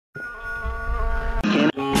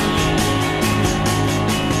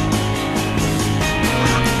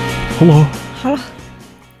Hello. Hello.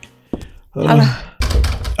 Hello.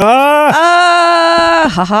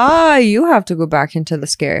 Haha, you have to go back into the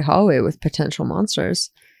scary hallway with potential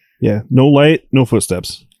monsters. Yeah, no light, no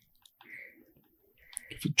footsteps.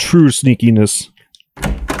 True sneakiness.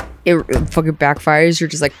 It fucking backfires, you're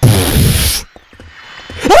just like...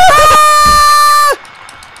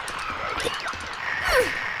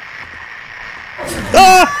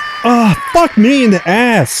 Fuck me in the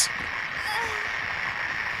ass!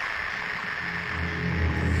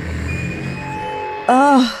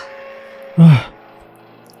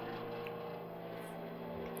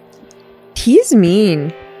 He's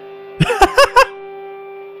mean.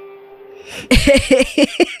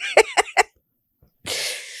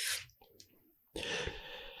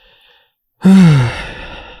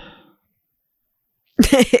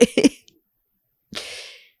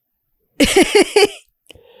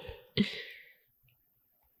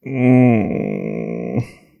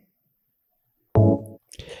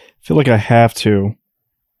 Feel like I have to.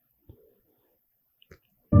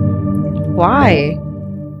 Why?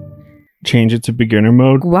 Change it to beginner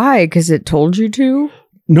mode? Why? Because it told you to?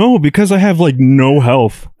 No, because I have like no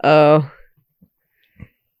health. Oh.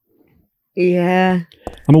 Yeah.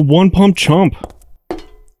 I'm a one pump chump.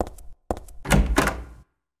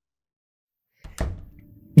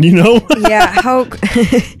 You know? Yeah, how...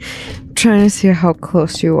 trying to see how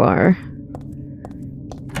close you are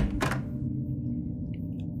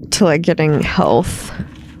to like getting health.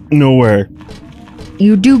 Nowhere.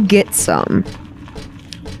 You do get some.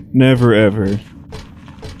 Never ever.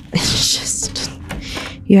 It's just...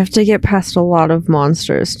 you have to get past a lot of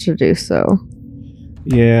monsters to do so.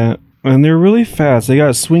 Yeah, and they're really fast. They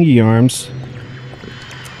got swingy arms.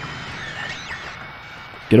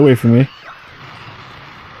 Get away from me.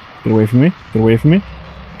 Get away from me. Get away from me.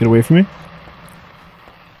 Get away from me.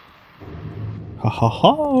 Ha ha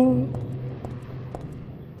ha.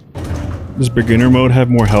 Does beginner mode have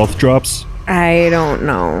more health drops? I don't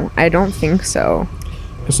know. I don't think so.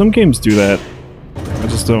 Because some games do that. I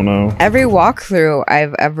just don't know. Every walkthrough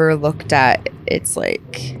I've ever looked at, it's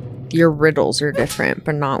like your riddles are different,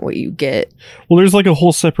 but not what you get. Well, there's like a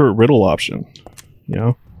whole separate riddle option. You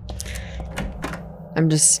know? I'm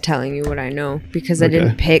just telling you what I know because I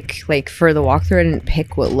didn't pick, like, for the walkthrough, I didn't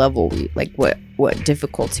pick what level we, like, what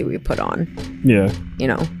difficulty we put on. Yeah. You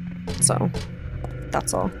know? So,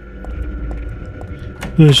 that's all.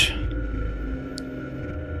 Ish.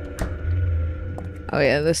 Oh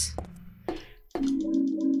yeah, this.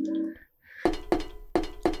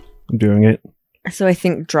 I'm doing it. So I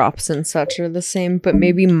think drops and such are the same, but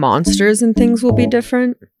maybe monsters and things will be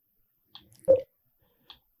different.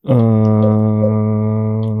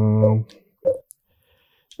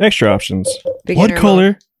 Extra options. Beginner What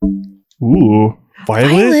color? Ooh,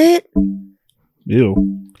 violet.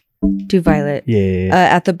 Ew. Do violet. Yeah.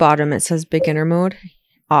 At the bottom it says beginner mode.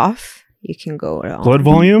 Off. You can go on. Blood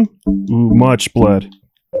volume? Ooh, much blood.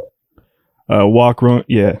 Walk run.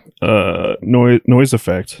 Yeah. Noise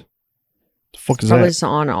effect. The fuck is probably that? just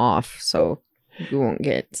on off, so you won't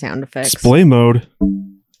get sound effects. Display mode.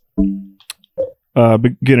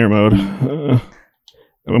 Beginner mode.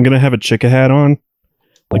 I'm gonna have a chica hat on,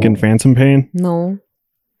 like in Phantom Pain. No.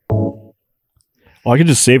 Oh, I could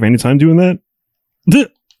just save anytime doing that.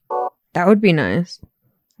 That would be nice.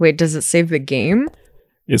 Wait, does it save the game?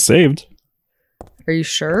 It's saved. Are you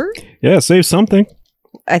sure? Yeah, save something.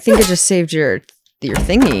 I think it just saved your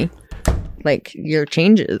thingy, like your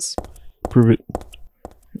changes. Prove it.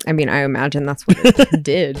 I mean, I imagine that's what it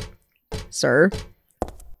did, sir.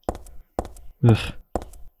 Ugh.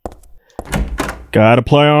 Gotta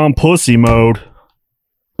play on pussy mode.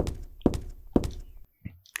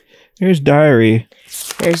 Here's diary.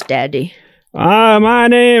 There's daddy. My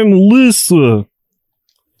name Lisa.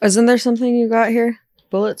 Isn't there something you got here?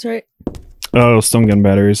 Bullets, right? Oh, stun gun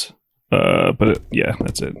batteries. But yeah,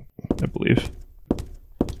 that's it. I believe.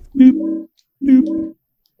 Boop, boop.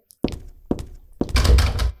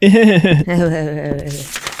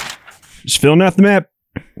 Just filling out the map.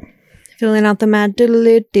 Filling out the map.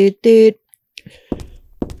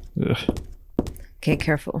 Okay,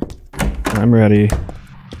 careful. I'm ready.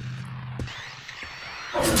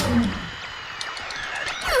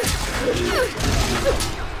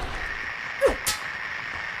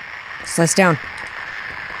 Slice down.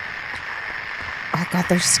 Oh god,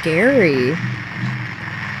 they're scary.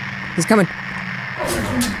 He's coming.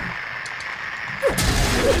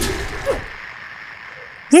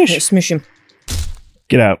 Smush him.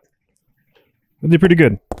 Get out. I did pretty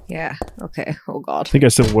good. Yeah, okay. Oh god. I think I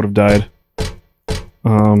still would have died.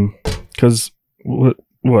 Because What?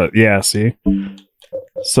 Yeah, see?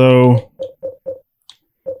 So...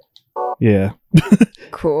 Yeah.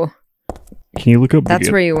 Cool. Can you look up...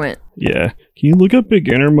 That's where you went. Yeah. Can you look up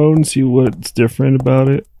beginner mode and see what's different about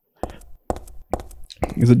it?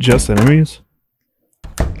 Is it just enemies?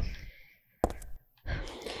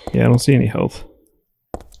 Yeah, I don't see any health.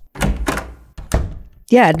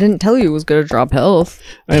 Yeah, I didn't tell you it was gonna drop health.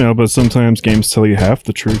 I know, but sometimes games tell you half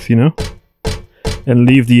the truth, you know? And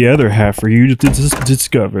leave the other half for you to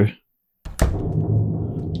discover.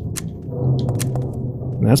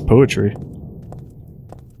 And that's poetry.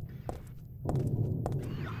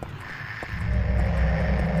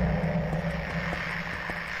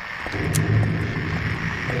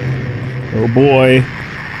 Oh boy.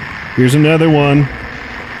 Here's another one.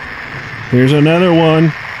 Here's another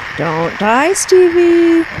one. Don't die,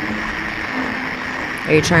 Stevie.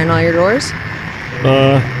 Are you trying all your doors?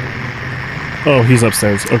 Oh, he's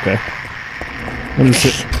upstairs. Okay. Let me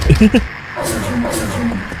sit.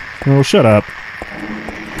 Oh, shut up.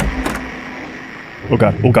 Oh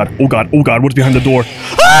god, oh god, oh god, oh god, what's behind the door?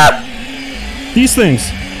 Ah! These things!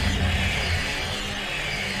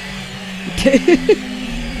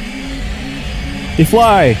 They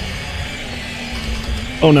fly!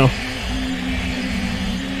 Oh no.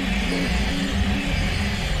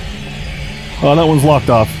 Oh, that one's locked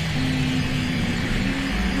off.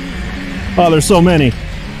 Oh, there's so many.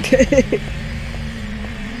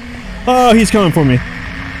 Oh, he's coming for me.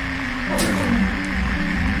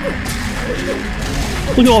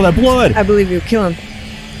 Look at all that blood! I believe you. Kill him.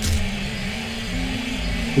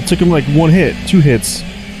 It took him like 1 hit, 2 hits.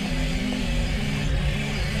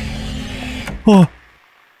 Oh!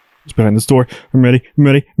 It's behind this door. I'm ready, I'm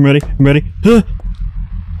ready, I'm ready, I'm ready.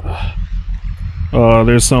 Oh,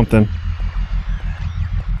 there's something.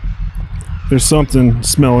 There's something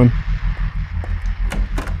smelling.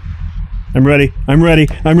 I'm ready, I'm ready,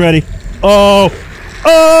 I'm ready. Oh!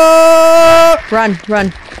 Oh! Run,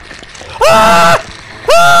 run. Ah!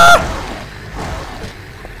 Ah!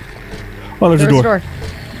 Oh, there's a door.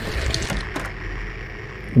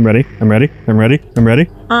 I'm ready, I'm ready, I'm ready, I'm ready.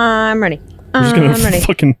 I'm ready. I'm just gonna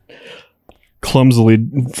fucking clumsily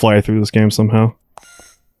fly through this game somehow.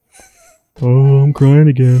 Oh, I'm crying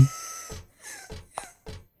again.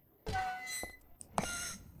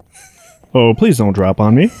 Oh, please don't drop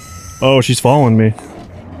on me. Oh, she's following me.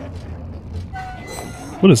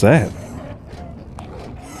 What is that?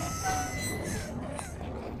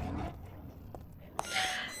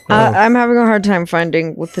 I'm having a hard time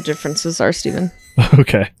finding what the differences are, Steven.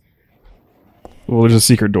 Okay. Well, there's a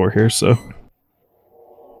secret door here, so...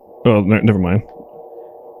 Oh, never mind.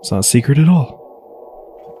 It's not a secret at all.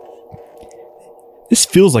 This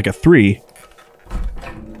feels like a 3.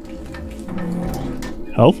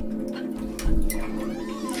 Health?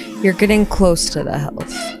 You're getting close to the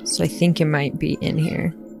health, so I think it might be in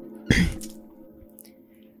here.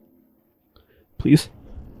 Please?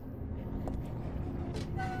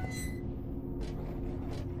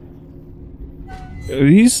 Are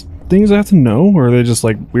these things I have to know, or are they just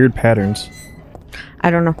like weird patterns?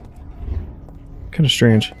 I don't know. Kind of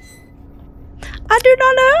strange. I do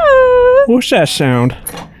not know! What's that sound?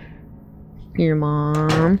 Your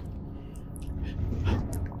mom.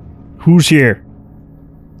 Who's here?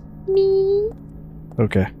 Me.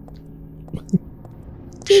 Okay.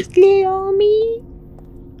 Just little me.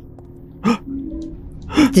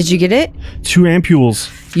 Did you get it? 2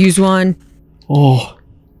 ampules. Use one. Oh.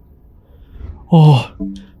 Oh.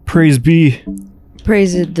 Praise be.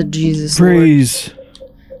 Praise it, the Jesus Praise.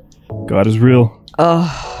 Lord. God is real.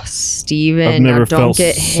 Oh, Steven. I've never felt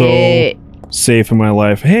so safe in my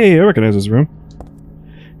life. Hey, I recognize this room.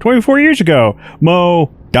 24 years ago,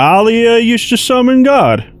 Dahlia used to summon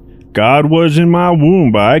God. God was in my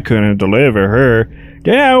womb, but I couldn't deliver her.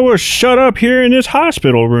 Then I was shut up here in this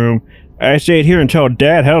hospital room. I stayed here until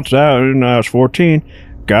Dad helped out when I was 14.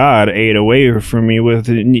 God ate away from me with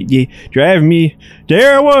it, driving me.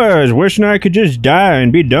 There I was, wishing I could just die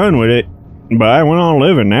and be done with it. But I went on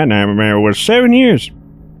living. That nightmare was 7 years.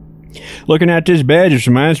 Looking at this badge, it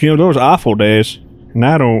reminds me of those awful days. And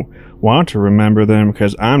I don't want to remember them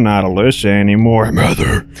because I'm not Alyssa anymore,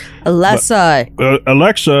 Mother. Alexa.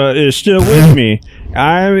 Alexa is still with me.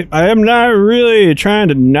 I am not really trying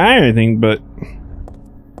to deny anything, but...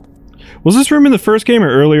 Was this room in the first game or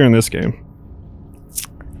earlier in this game?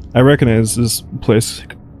 I recognize this place.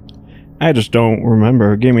 I just don't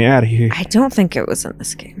remember. Get me out of here. I don't think it was in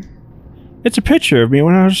this game. It's a picture of me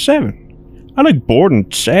when I was 7. I look bored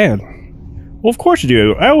and sad. Well, of course you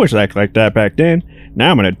do. I always acted like that back then. Now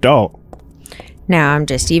I'm an adult. Now I'm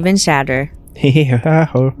just even sadder.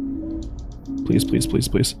 Please, please, please,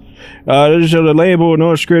 please. There's a label,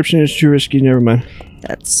 no description. It's too risky. Never mind.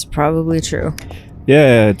 That's probably true.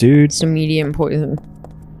 Yeah, dude. It's a medium poison.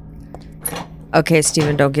 Okay,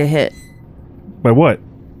 Steven, don't get hit. By what?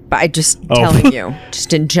 By just telling you.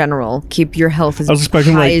 Just in general. Keep your health as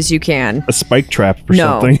high as you can. A spike trap or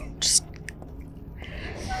something. Just...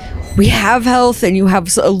 We have health and you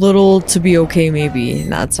have a little to be okay, maybe.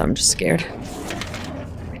 Not so I'm just scared.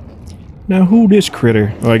 Now, who this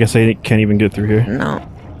critter? Oh, I guess I can't even get through here. No.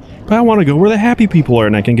 But I want to go where the happy people are,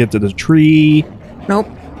 and I can get to the tree. Nope.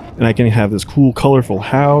 And I can have this cool, colorful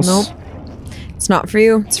house. Nope. It's not for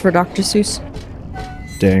you. It's for Dr. Seuss.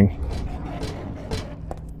 Dang.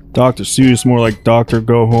 Dr. Seuss, more like Doctor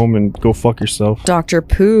Go Home and Go Fuck Yourself. Dr.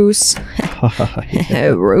 Poos.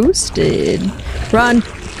 Roasted. Run.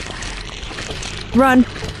 Run.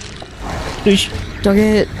 Eesh. Don't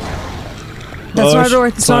get hit. That's not a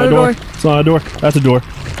door. That's not a door. It's not a door. That's a door.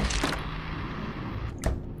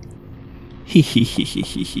 Hee hee hee hee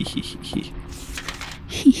hee hee hee hee.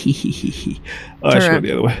 Hee hee hee hee hee. Oh, I should go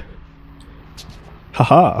the other way.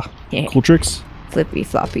 Haha. Yeah. Cool tricks. Flippy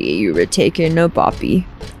floppy, you were taking a boppy.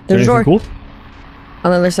 There's a door. Cool?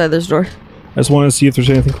 On the other side, there's a door. I just wanted to see if there's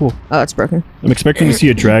anything cool. Oh, it's broken. I'm expecting to see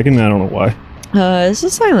a dragon, and I don't know why. It's a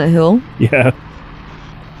Silent Hill. Yeah.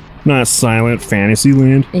 Not Silent Fantasy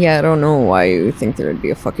Land. Yeah, I don't know why you think there would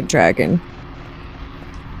be a fucking dragon.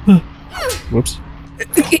 Whoops.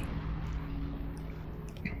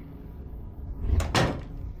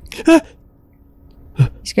 You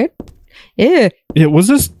scared? Yeah. Yeah, was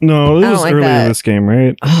this? No, this was like earlier that. in this game,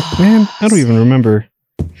 right? Man, I don't even remember.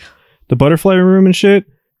 The butterfly room and shit?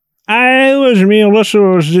 I wasn't me, unless it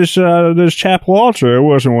was just this chapel altar. It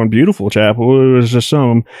wasn't one beautiful chapel. It was just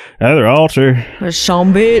some other altar. A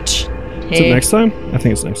Sean bitch. Is it next time? I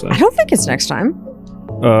think it's next time. I don't think it's next time.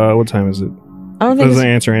 What time is it? I don't think Doesn't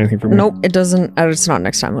answer anything for me. Nope, it doesn't. It's not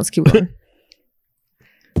next time. Let's keep going.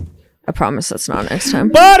 I promise that's not next time.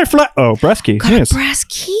 Butterfly! Oh, brass key. Got Yes. a brass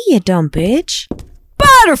key, you dumb bitch.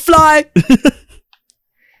 Butterfly!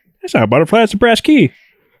 That's not a butterfly, it's a brass key.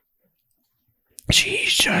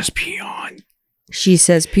 She's just peon. She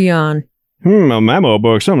says peon. A memo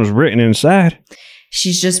book. Something's written inside.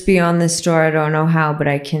 She's just beyond this door. I don't know how, but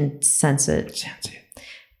I can sense it.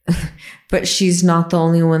 But she's not the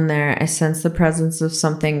only one there. I sense the presence of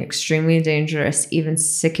something extremely dangerous, even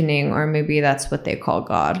sickening, or maybe that's what they call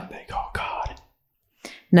God. They call God.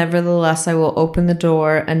 Nevertheless, I will open the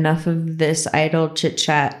door. Enough of this idle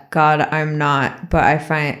chit-chat. God, I'm not, but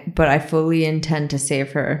I fully intend to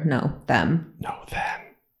save her. No, them. No, them.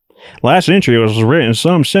 Last entry was written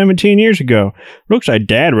some 17 years ago. Looks like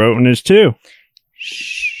Dad wrote in this too.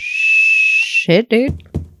 Shit, dude.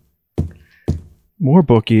 More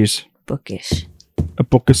bookies. Bookish. A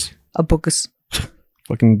bookus. A bookus.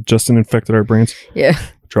 Fucking Justin infected our brains. Yeah.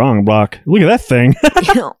 Drawing block. Look at that thing.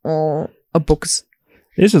 Oh, a bookus.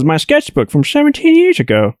 This is my sketchbook from 17 years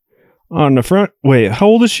ago. On the front. Wait, how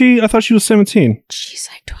old is she? I thought she was 17. She's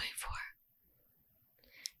like 24.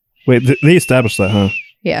 Wait, they established that, huh?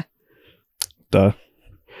 Yeah. Duh.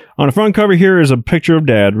 On the front cover here is a picture of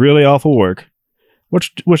Dad. Really awful work.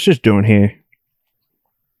 What's this doing here?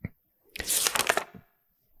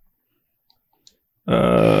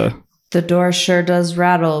 The door sure does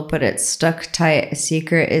rattle, but it's stuck tight. A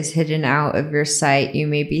secret is hidden out of your sight. You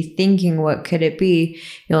may be thinking, what could it be?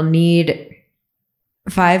 You'll need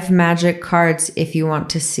 5 magic cards if you want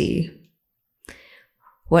to see.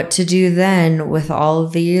 What to do then with all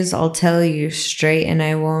of these, I'll tell you straight and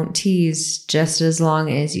I won't tease, just as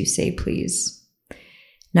long as you say please.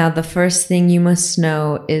 Now, the first thing you must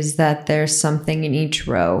know is that there's something in each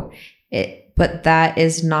row, but that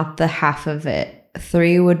is not the half of it.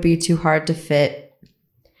 3 would be too hard to fit.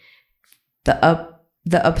 The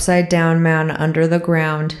upside down man under the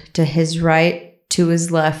ground. To his right, to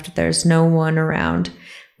his left, there's no one around.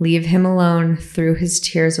 Leave him alone, through his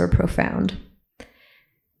tears are profound.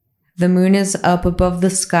 The moon is up above the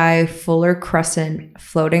sky, fuller crescent,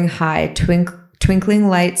 floating high. Twinkling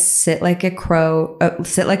lights sit like a crown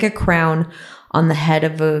on the head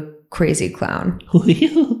of a crazy clown.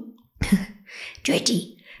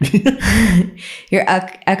 Twitchy. Your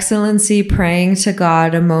Excellency, praying to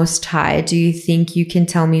God Most High, do you think you can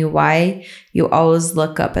tell me why you always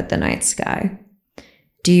look up at the night sky?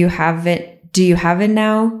 Do you have it? Do you have it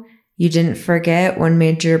now? You didn't forget one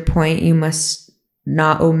major point you must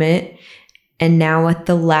not omit. And now at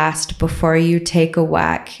the last, before you take a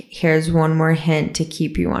whack, here's one more hint to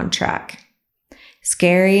keep you on track.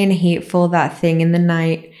 Scary and hateful, that thing in the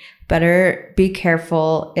night. Better be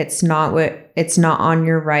careful. It's not on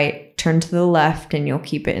your right. Turn to the left and you'll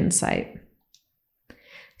keep it in sight.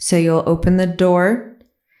 So you'll open the door.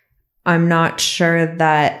 I'm not sure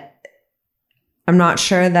that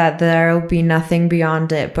there'll be nothing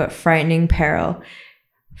beyond it but frightening peril.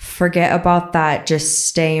 Forget about that. Just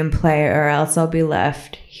stay and play, or else I'll be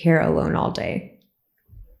left here alone all day.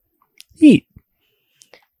 Neat.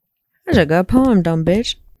 That's a good poem, dumb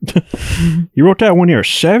bitch. You wrote that when you were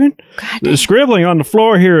 7? The scribbling on the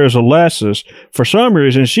floor here is Alessa's. For some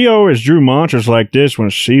reason, she always drew mantras like this when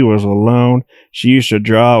she was alone. She used to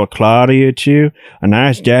draw a Claudia too, a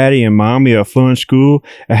nice daddy and mommy, a fun school,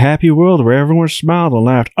 a happy world where everyone smiled and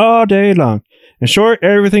laughed all day long. In short,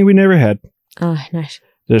 everything we never had. Oh, nice.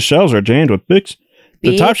 The shelves are jammed with books.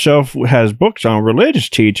 The top shelf has books on religious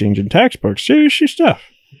teachings and textbooks, serious stuff.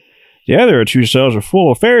 The other 2 shelves are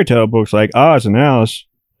full of fairy tale books like Oz and Alice.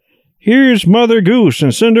 Here's Mother Goose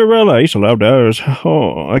and Cinderella. I used to love those.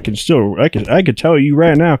 Oh, I could tell you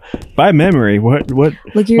right now by memory what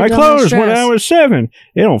my clothes when I was 7.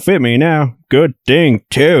 It don't fit me now. Good thing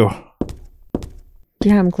too.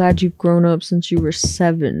 Yeah, I'm glad you've grown up since you were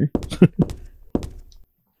 7.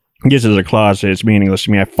 This is a closet. It's meaningless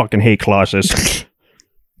to me. I fucking hate closets.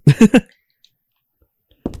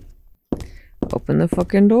 Open the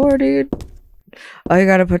fucking door, dude. Oh, you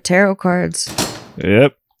gotta put tarot cards.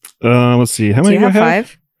 Yep. Let's see. How many do you have?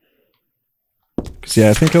 5? Cause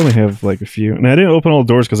yeah, I think I only have like a few. And I didn't open all the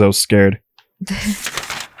doors because I was scared.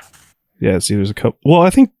 Yeah, see, there's a couple. Well,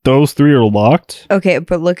 I think those 3 are locked. Okay,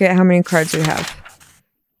 but look at how many cards you have.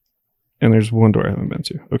 And there's 1 door I haven't been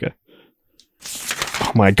to. Okay.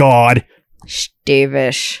 Oh my god.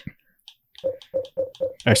 Stavish.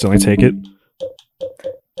 Accidentally take it.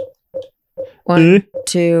 1,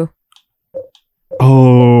 2.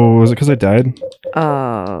 Oh, was it because I died?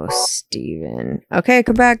 Oh, Steven. Okay,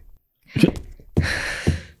 come back.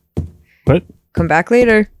 What? Come back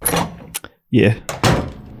later. Yeah.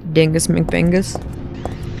 Dingus McBingus.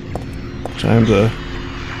 Time to...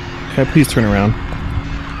 Can I please turn around?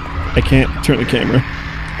 I can't turn the camera.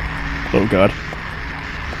 Oh god.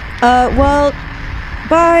 Well,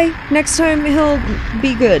 bye. Next time he'll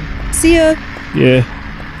be good. See ya. Yeah.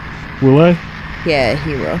 Will I? Yeah,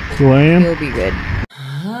 he will. Will I am? He'll be good.